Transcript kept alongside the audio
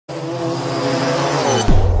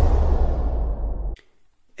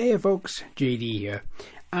folks, JD here,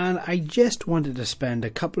 and I just wanted to spend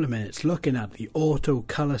a couple of minutes looking at the auto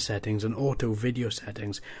color settings and auto video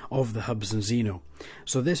settings of the Hubsan Zino.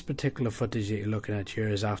 So this particular footage that you're looking at here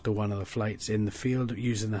is after one of the flights in the field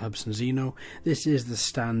using the Hubsan Zino. This is the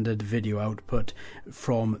standard video output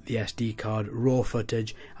from the SD card, raw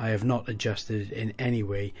footage. I have not adjusted it in any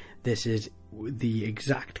way. This is the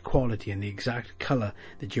exact quality and the exact color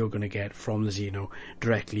that you're going to get from the Zino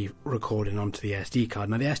directly recording onto the SD card.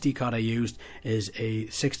 Now the SD card I used is a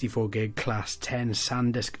 64 gig class 10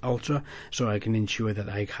 SanDisk Ultra, so I can ensure that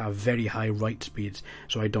I have very high write speeds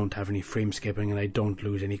so I don't have any frame skipping and I don't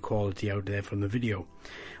lose any quality out there from the video.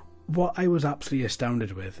 What I was absolutely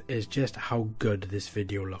astounded with is just how good this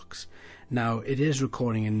video looks. Now it is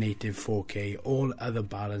recording in native 4K, all other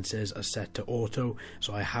balances are set to auto,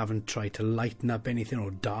 so I haven't tried to lighten up anything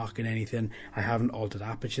or darken anything. I haven't altered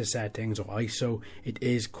aperture settings or ISO. It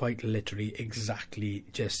is quite literally exactly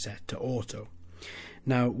just set to auto.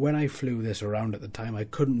 Now when I flew this around at the time I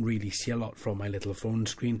couldn't really see a lot from my little phone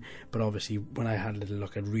screen, but obviously when I had a little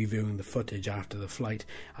look at reviewing the footage after the flight,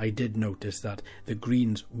 I did notice that the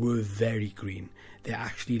greens were very green. They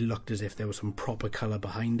actually looked as if there was some proper colour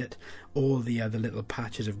behind it. All the other little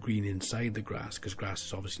patches of green inside the grass, because grass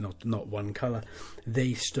is obviously not one colour,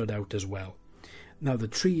 they stood out as well. Now the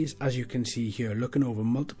trees, as you can see here, looking over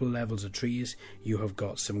multiple levels of trees, you have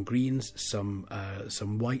got some greens, some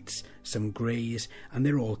whites, some greys, and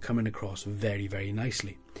they're all coming across very, very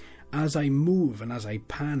nicely. As I move and as I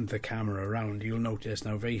pan the camera around, you'll notice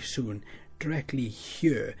now very soon, directly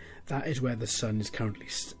here, that is where the sun is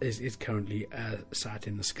currently sat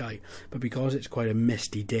in the sky. But because it's quite a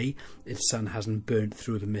misty day, its sun hasn't burnt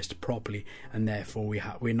through the mist properly, and therefore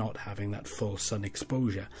we're not having that full sun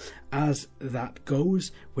exposure. As that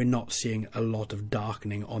goes, we're not seeing a lot of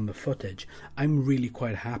darkening on the footage. I'm really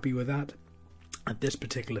quite happy with that. At this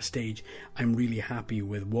particular stage, I'm really happy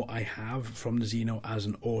with what I have from the Zino as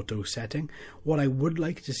an auto setting. What I would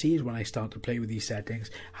like to see is when I start to play with these settings,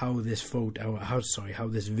 how this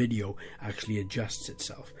video actually adjusts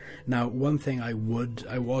itself. Now, one thing I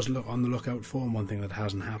was on the lookout for, and one thing that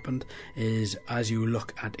hasn't happened, is as you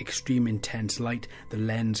look at extreme intense light, the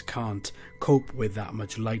lens can't cope with that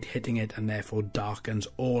much light hitting it, and therefore darkens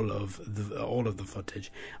all of the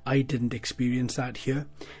footage. I didn't experience that here.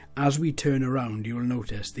 As we turn around, you'll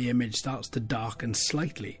notice the image starts to darken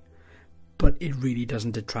slightly, but it really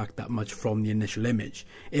doesn't detract that much from the initial image.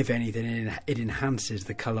 If anything, it enhances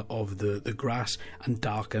the colour of the grass and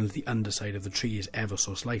darkens the underside of the trees ever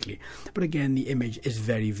so slightly. But again, the image is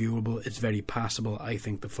very viewable, it's very passable. I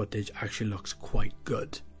think the footage actually looks quite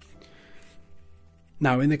good.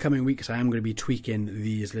 Now, in the coming weeks, I am going to be tweaking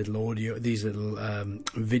these little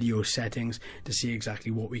video settings to see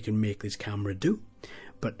exactly what we can make this camera do.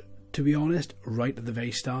 But to be honest, right at the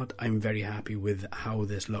very start, I'm very happy with how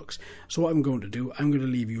this looks. So what I'm going to do, I'm going to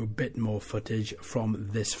leave you a bit more footage from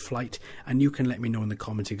this flight, and you can let me know in the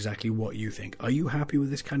comments exactly what you think. Are you happy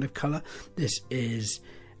with this kind of colour?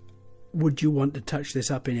 Would you want to touch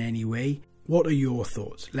this up in any way? What are your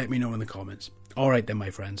thoughts? Let me know in the comments. Alright then, my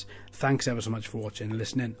friends, thanks ever so much for watching and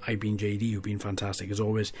listening. I've been JD, you've been fantastic as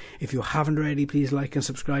always. If you haven't already, please like and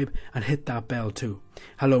subscribe and hit that bell too.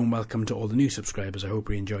 Hello and welcome to all the new subscribers. I hope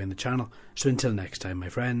you're enjoying the channel. So until next time, my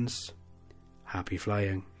friends, happy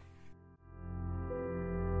flying.